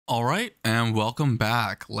All right, and welcome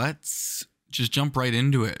back. Let's just jump right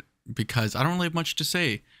into it because I don't really have much to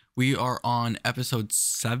say. We are on episode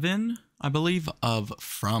 7, I believe, of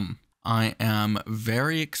From. I am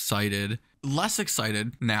very excited. Less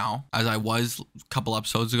excited now as I was a couple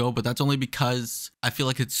episodes ago, but that's only because I feel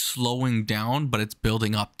like it's slowing down, but it's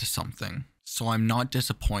building up to something. So I'm not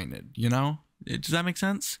disappointed, you know? Does that make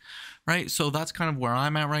sense? Right? So that's kind of where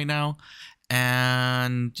I'm at right now.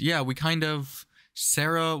 And yeah,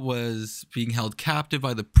 Sarah was being held captive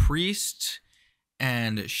by the priest,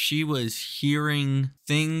 and she was hearing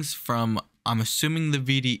things from, I'm assuming, the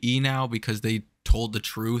VDE now, because they told the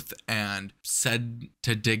truth and said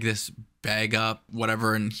to dig this bag up,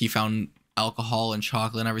 whatever, and he found alcohol and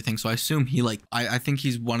chocolate and everything. So I assume I think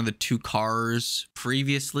he's one of the 2 cars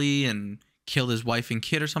previously and killed his wife and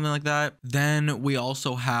kid or something like that. Then we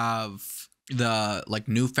also have the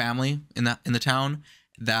new family in the town.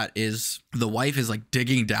 That is, the wife is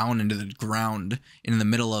digging down into the ground in the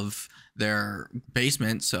middle of their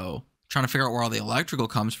basement. So trying to figure out where all the electrical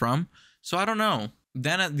comes from. So I don't know.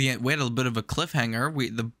 Then at the end, we had a bit of a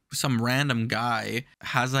cliffhanger. Some random guy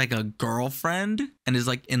has a girlfriend and is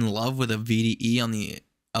in love with a VDE on the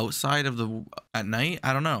outside of at night.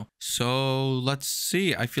 I don't know. So let's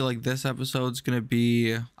see. I feel like this episode's going to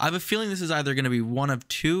be, I have a feeling this is either going to be one of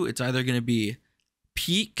two. It's either going to be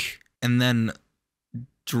peak and then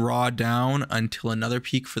draw down until another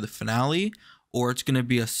peak for the finale, or it's going to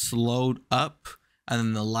be a slowed up and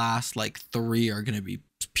then the last 3 are going to be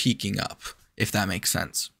peaking up, if that makes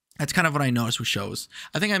sense. That's kind of what I noticed with shows.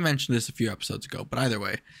 I think I mentioned this a few episodes ago, but either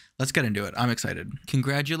way, let's get into it. I'm excited.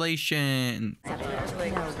 Congratulations.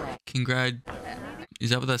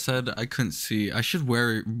 Is that what that said? I couldn't see. I should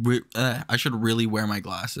really wear my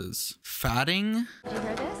glasses. Fatting? Did you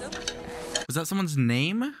hear this? Was that someone's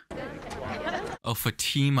name? Oh,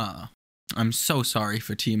 Fatima. I'm so sorry,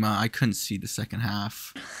 Fatima. I couldn't see the second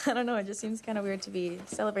half. I don't know. It just seems kind of weird to be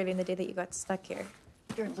celebrating the day that you got stuck here.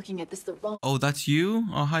 You're looking at this the wrong. Oh, that's you?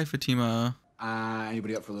 Oh, hi, Fatima.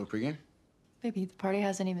 Anybody up for a little pregame? Baby, the party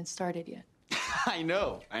hasn't even started yet. I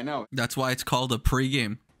know. That's why it's called a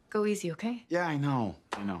pregame. Go easy, okay? Yeah, I know.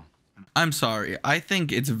 I'm sorry. I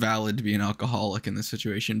think it's valid to be an alcoholic in this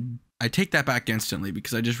situation. I take that back instantly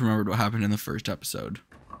because I just remembered what happened in the first episode.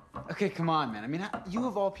 Okay, come on, man. I mean, you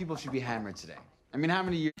of all people should be hammered today. I mean, how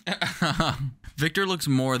many years? Victor looks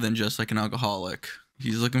more than just like an alcoholic.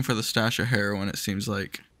 He's looking for the stash of heroin, it seems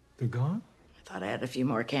like. They're gone? I thought I had a few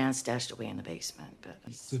more cans stashed away in the basement, but...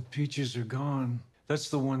 The peaches are gone. That's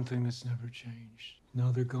the one thing that's never changed.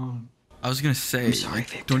 Now they're gone. I was gonna say, I'm sorry,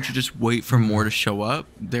 Victor. don't you just wait for more to show up?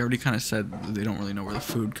 They already kind of said that they don't really know where the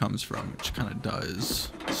food comes from, which kind of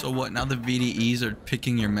does. So what, now the VDEs are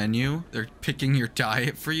picking your menu? They're picking your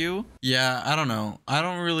diet for you? Yeah, I don't know. I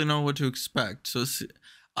don't really know what to expect. So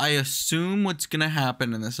I assume what's gonna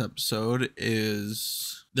happen in this episode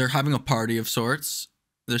is they're having a party of sorts.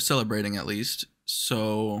 They're celebrating at least.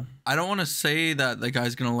 So I don't want to say that the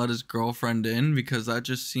guy's gonna let his girlfriend in because that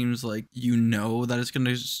just seems like that it's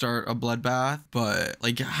gonna start a bloodbath. But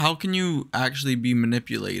how can you actually be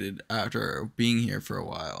manipulated after being here for a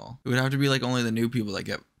while? It would have to be only the new people that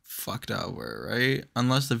get fucked over, right?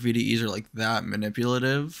 Unless the VDEs are that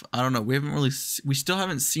manipulative. I don't know. We still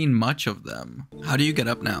haven't seen much of them. How do you get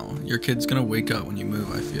up now? Your kid's gonna wake up when you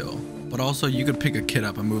move, I feel. But also you could pick a kid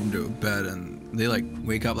up and move him to a bed and they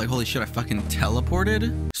wake up holy shit, I fucking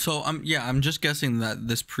teleported. So I'm just guessing that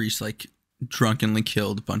this priest drunkenly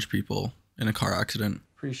killed a bunch of people in a car accident.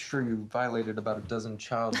 Pretty sure you violated about a dozen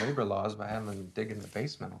child labor laws by having them dig in the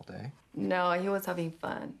basement all day. No, he was having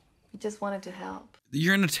fun. He just wanted to help.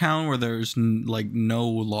 You're in a town where there's no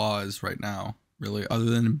laws right now, really, other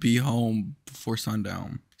than be home before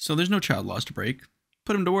sundown. So there's no child laws to break.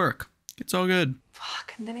 Put him to work. It's all good.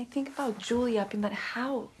 Fuck, and then I think about Julie up in that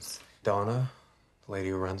house. Donna, the lady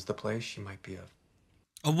who runs the place, she might be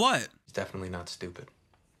A what? She's definitely not stupid.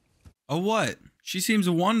 A what? She seems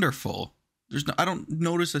wonderful. I don't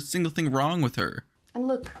notice a single thing wrong with her. And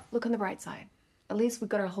look on the bright side. At least we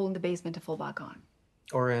got our hole in the basement to fall back on.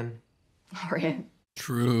 Or in. Or in.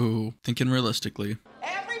 True. Thinking realistically.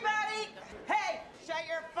 Everybody, hey, shut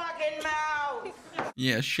your fucking mouth!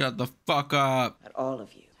 Yeah, shut the fuck up. But all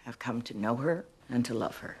of you have come to know her and to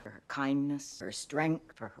love her. For her kindness, her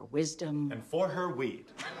strength, for her wisdom. And for her weed.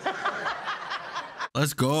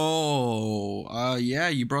 Let's go. Yeah,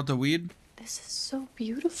 you brought the weed? This is so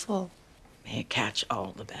beautiful. May it catch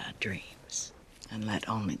all the bad dreams and let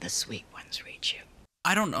only the sweet ones reach you.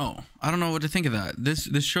 I don't know. I don't know what to think of that.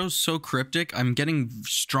 This show's so cryptic. I'm getting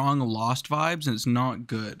strong Lost vibes, and it's not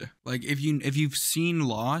good. Like if you've seen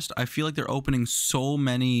Lost, I feel like they're opening so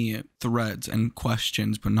many threads and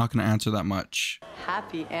questions, but not going to answer that much.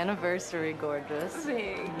 Happy anniversary, gorgeous.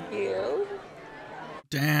 Thank you.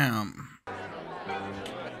 Damn.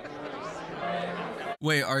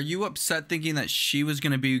 Wait, are you upset thinking that she was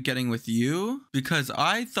going to be getting with you? Because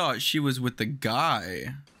I thought she was with the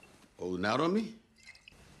guy. Holding out on me?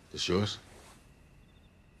 This yours?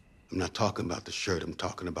 I'm not talking about the shirt. I'm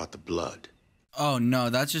talking about the blood. Oh, no,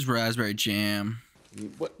 that's just raspberry jam. I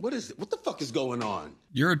mean, what is it? What the fuck is going on?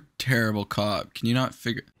 You're a terrible cop. Can you not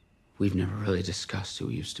figure... We've never really discussed who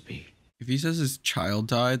he used to be. If he says his child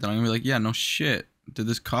died, then I'm going to be like, yeah, no shit. Did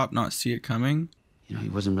this cop not see it coming? You know, he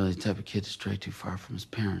wasn't really the type of kid to stray too far from his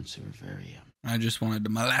parents. They were very... I just wanted to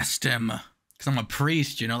molest him. Because I'm a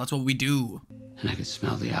priest, you know? That's what we do. And I could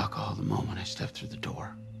smell the alcohol the moment I stepped through the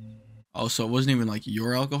door. Oh, so it wasn't even like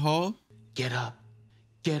your alcohol? Get up,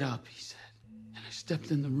 he said. And I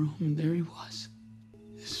stepped in the room, and there he was.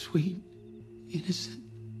 This sweet, innocent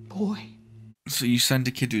boy. So you sent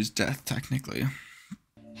a kid to his death, technically.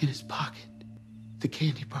 In his pocket, the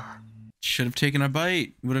candy bar. Should have taken a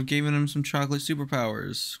bite. Would have given him some chocolate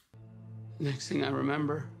superpowers. Next thing I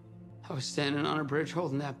remember, I was standing on a bridge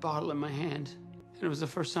holding that bottle in my hand. And it was the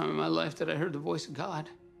first time in my life that I heard the voice of God.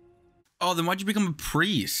 Oh, then why'd you become a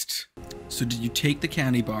priest? So did you take the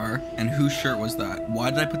candy bar, and whose shirt was that?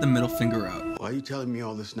 Why did I put the middle finger up? Why are you telling me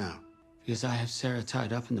all this now? Because I have Sarah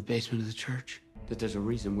tied up in the basement of the church. That there's a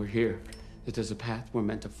reason we're here. That there's a path we're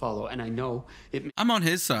meant to follow. And I know it... I'm on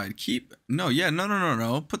his side. No.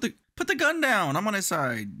 Put the gun down. I'm on his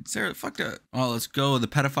side. Sarah, fuck that. Oh, let's go. The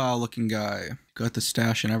pedophile looking guy. Got the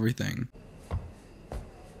stash and everything.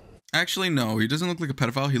 Actually, no. He doesn't look like a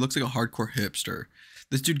pedophile. He looks like a hardcore hipster.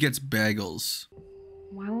 This dude gets bagels.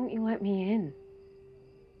 Why won't you let me in?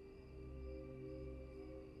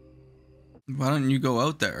 Why don't you go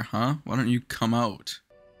out there, huh? Why don't you come out?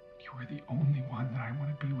 You are the only one that I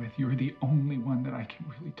want to be with. You are the only one that I can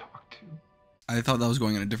really talk to. I thought that was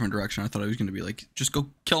going in a different direction. I thought I was going to be like, just go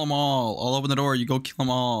kill them all. I'll open the door. You go kill them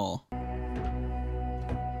all.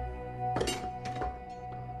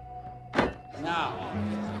 Now.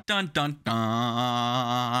 Dun, dun,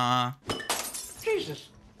 dun. Jesus.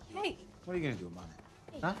 Hey. What are you going to do about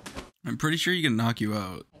it? Huh? I'm pretty sure he can knock you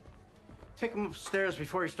out. Take him upstairs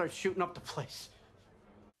before he starts shooting up the place.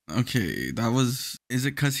 Okay, that was... Is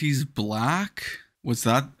it because he's black? Was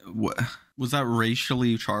that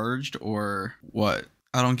racially charged or what?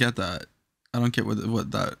 I don't get that. I don't get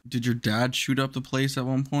what that... Did your dad shoot up the place at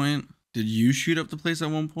one point? Did you shoot up the place at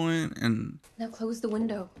one point? And... Now close the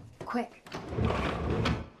window. Quick.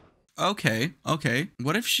 Okay.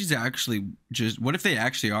 What if she's actually what if they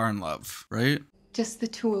actually are in love, right? Just the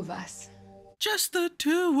two of us. Just the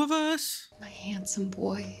two of us. My handsome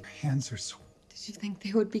boy. Your hands are so... Did you think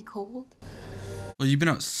they would be cold? Well, you've been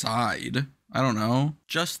outside. I don't know.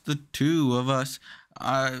 Just the two of us.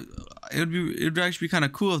 It would actually be kind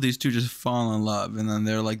of cool if these two just fall in love and then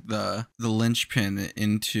they're like the linchpin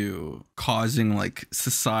into causing like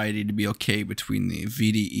society to be okay between the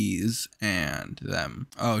VDEs and them.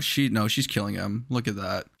 Oh, she's killing him. Look at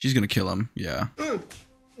that. She's gonna kill him. Yeah.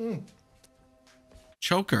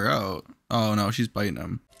 Choke her out. Oh no, she's biting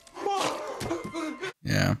him.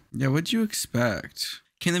 Yeah. What'd you expect?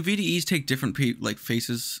 Can the VDEs take different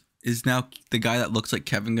faces? Is now the guy that looks like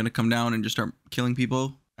Kevin gonna come down and just start killing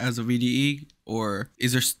people as a VDE, or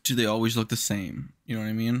do they always look the same? You know what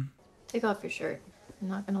I mean? Take off your shirt. I'm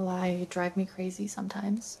not gonna lie, you drive me crazy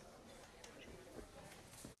sometimes.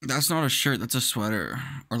 That's not a shirt. That's a sweater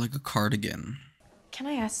or like a cardigan. Can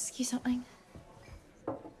I ask you something?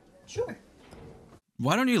 Sure.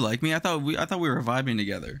 Why don't you like me? I thought we were vibing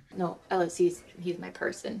together. No, Ellis, he's my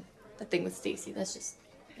person. That thing with Stacy, that's just,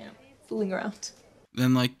 fooling around.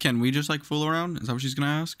 Then, can we just, fool around? Is that what she's gonna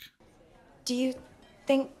ask? Do you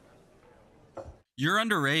think... You're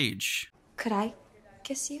underage. Could I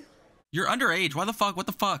kiss you? You're underage. Why the fuck? What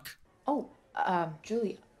the fuck? Oh,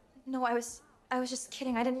 Julie. No, I was just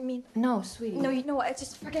kidding. I didn't mean... No, sweetie. No, you know what?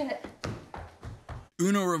 Just forget it.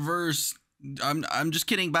 Uno reverse. I'm just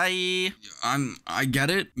kidding. Bye. I get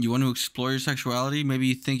it. You want to explore your sexuality. Maybe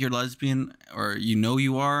you think you're lesbian or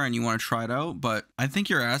you are and you want to try it out. But I think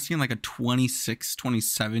you're asking like a 26,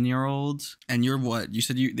 27-year-old. And you're what? They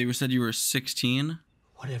said you were 16?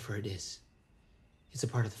 Whatever it is, it's a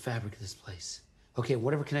part of the fabric of this place. Okay,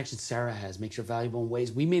 whatever connection Sarah has makes her valuable in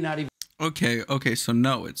ways we may not even... Okay, so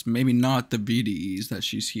no, it's maybe not the BDEs that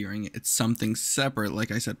she's hearing. It's something separate,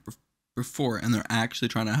 like I said before, and they're actually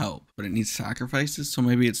trying to help. But it needs sacrifices, so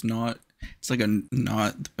maybe it's not It's like a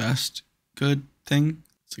not the best good thing.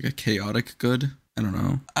 It's like a chaotic good. I don't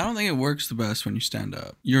know. I don't think it works the best when you stand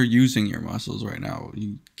up. You're using your muscles right now.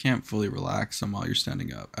 You can't fully relax them while you're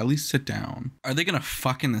standing up. At least sit down. Are they gonna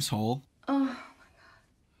fuck in this hole? Oh my god.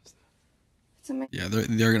 It's amazing. Yeah,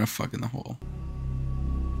 they're gonna fuck in the hole.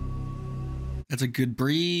 That's a good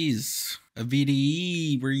breeze. A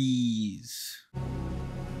VDE breeze.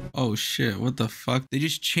 Oh shit, what the fuck? They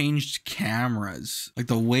just changed cameras. Like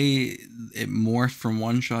the way it morphed from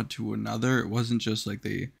one shot to another, it wasn't just like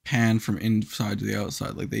they panned from inside to the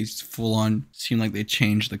outside. Like they full on seemed like they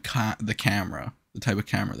changed the camera, the type of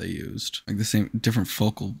camera they used. Like the same, different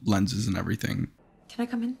focal lenses and everything. Can I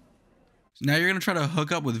come in? Now you're gonna try to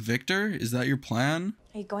hook up with Victor? Is that your plan?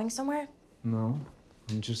 Are you going somewhere? No,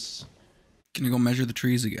 I'm just... Gonna go measure the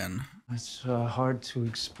trees again. It's hard to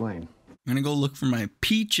explain. I'm gonna go look for my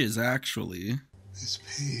peaches, actually. This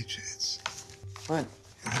page, it's... What?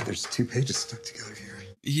 God, there's 2 pages stuck together here.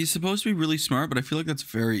 He's supposed to be really smart, but I feel like that's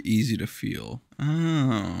very easy to feel.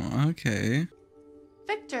 Oh, okay.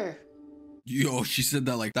 Victor. Yo, she said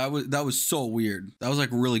that like that was so weird. That was like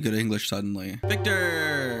really good English suddenly.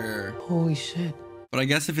 Victor! Holy shit. But I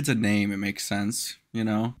guess if it's a name, it makes sense, you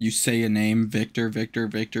know? You say a name, Victor, Victor,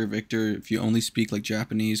 Victor, Victor. If you only speak like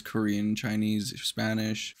Japanese, Korean, Chinese,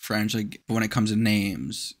 Spanish, French, like when it comes to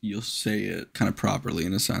names, you'll say it kind of properly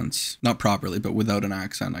in a sense. Not properly, but without an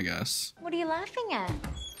accent, I guess. What are you laughing at?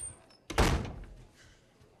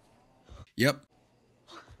 Yep.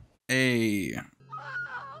 Hey.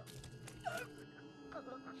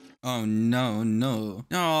 Oh no, no.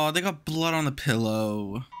 Oh, they got blood on the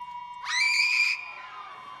pillow.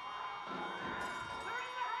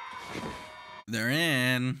 They're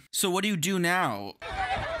in. So what do you do now?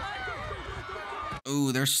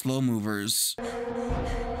 Ooh, they're slow movers. I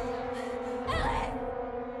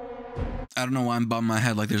don't know why I'm bumping my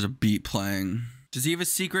head like there's a beat playing. Does he have a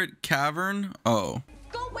secret cavern? Oh.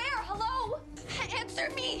 Go where? Hello? Answer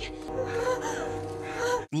me!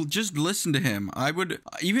 Well, just listen to him. I would,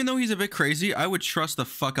 even though he's a bit crazy, I would trust the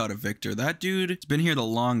fuck out of Victor. That dude's been here the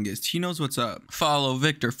longest. He knows what's up. Follow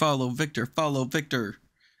Victor, follow Victor, follow Victor.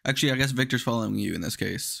 Actually, I guess Victor's following you in this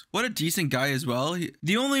case. What a decent guy as well.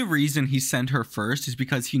 The only reason he sent her first is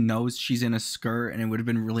because he knows she's in a skirt and it would have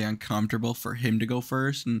been really uncomfortable for him to go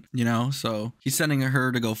first. And, you know, so he's sending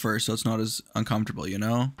her to go first so it's not as uncomfortable, you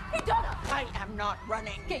know? Hey, Donna! I am not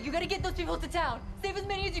running. Okay, you gotta get those people to town. Save as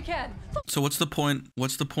many as you can. So what's the point?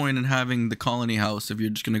 What's the point in having the colony house if you're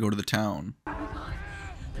just gonna go to the town?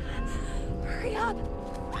 Hurry up!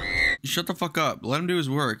 Shut the fuck up. Let him do his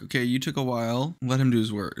work. Okay, you took a while. Let him do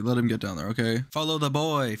his work. Let him get down there, okay? Follow the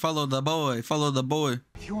boy. Follow the boy. Follow the boy.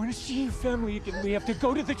 If you want to see your family again, we have to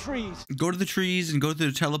go to the trees. Go to the trees and go through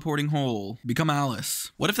the teleporting hole. Become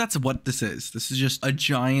Alice. What if that's what this is? This is just a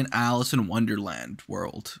giant Alice in Wonderland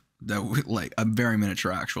world. That we, like a very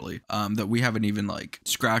miniature actually. That we haven't even like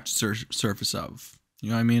scratched the surface of. You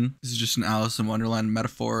know what I mean? This is just an Alice in Wonderland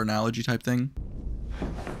metaphor, analogy type thing.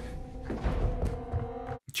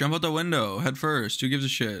 Jump out the window, head first. Who gives a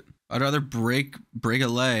shit? I'd rather break a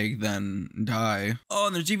leg than die. Oh,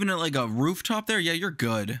 and there's even like a rooftop there. Yeah, you're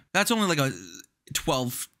good. That's only like a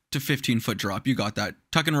 12 to 15 foot drop. You got that.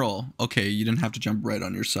 Tuck and roll. Okay, you didn't have to jump right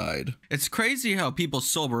on your side. It's crazy how people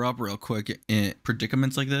sober up real quick in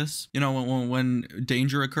predicaments like this. You know, when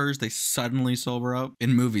danger occurs, they suddenly sober up.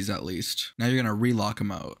 In movies, at least. Now you're gonna relock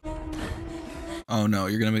them out. Oh no,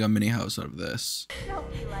 you're gonna make a mini house out of this. Don't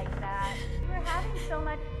be like that. We're having so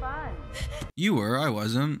much fun. You were, I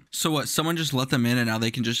wasn't. So what, someone just let them in and now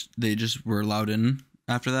they just were allowed in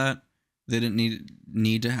after that? They didn't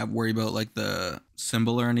need to worry about like the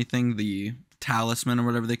symbol or anything, the talisman or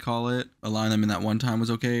whatever they call it. Allowing them in that one time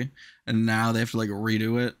was okay. And now they have to like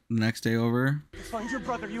redo it the next day over. Find your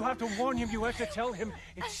brother. You have to warn him. You have to tell him.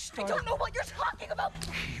 I don't know what you're talking about.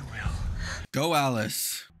 He will. Go,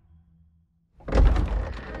 Alice.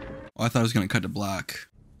 Oh, I thought I was gonna cut to black.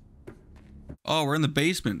 Oh, we're in the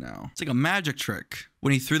basement now. It's like a magic trick.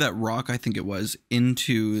 When he threw that rock, I think it was,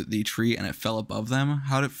 into the tree and it fell above them,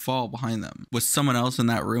 how did it fall behind them? Was someone else in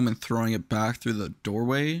that room and throwing it back through the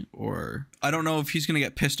doorway? Or I don't know if he's gonna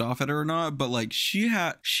get pissed off at her or not, but like she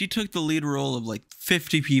took the lead role of like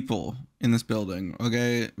 50 people in this building,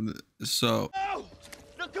 okay? So...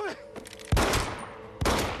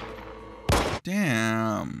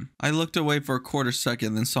 Damn. I looked away for a quarter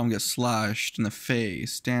second, then saw him get slashed in the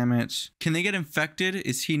face. Damn it. Can they get infected?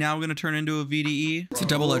 Is he now going to turn into a VDE? It's a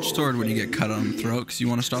double-edged sword when you get cut on the throat, because you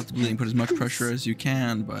want to stop the bleeding, put as much pressure as you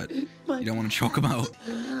can, but you don't want to choke him out.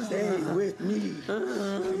 Stay with me.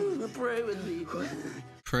 Pray with me.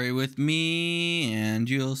 Pray with me and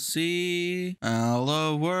you'll see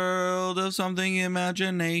a world of something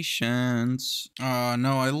imaginations. No,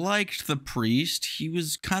 I liked the priest. He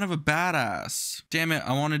was kind of a badass. Damn it,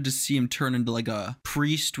 I wanted to see him turn into like a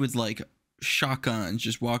priest with like shotguns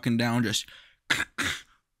just walking down, just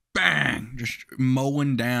bang, just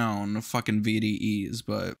mowing down fucking VDEs,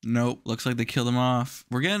 but nope, looks like they killed him off.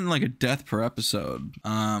 We're getting like a death per episode.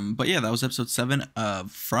 But yeah, that was episode 7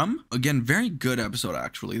 of From. Again, very good episode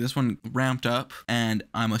actually. This one ramped up, and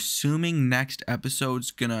I'm assuming next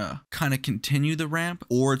episode's gonna kind of continue the ramp,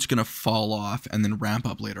 or it's gonna fall off and then ramp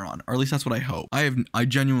up later on, or at least that's what I hope. I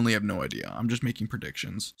genuinely have no idea. I'm just making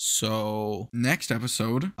predictions. So next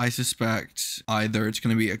episode, I suspect either it's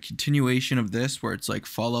gonna be a continuation of this where it's like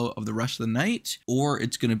follow of the rest of the night, or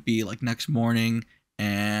it's gonna be like next morning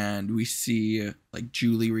and we see like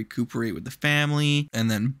Julie recuperate with the family and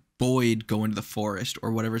then Boyd go into the forest,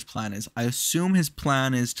 or whatever his plan is. I assume his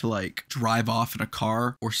plan is to like drive off in a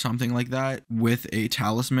car or something like that with a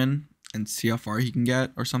talisman and see how far he can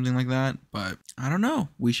get or something like that. But I don't know.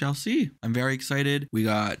 We shall see. I'm very excited. We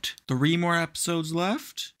got 3 more episodes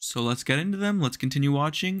left. So let's get into them. Let's continue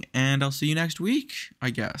watching, and I'll see you next week,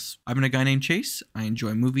 I guess. I've been a guy named Chase. I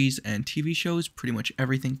enjoy movies and TV shows, pretty much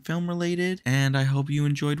everything film related, and I hope you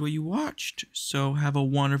enjoyed what you watched. So have a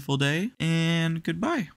wonderful day and goodbye.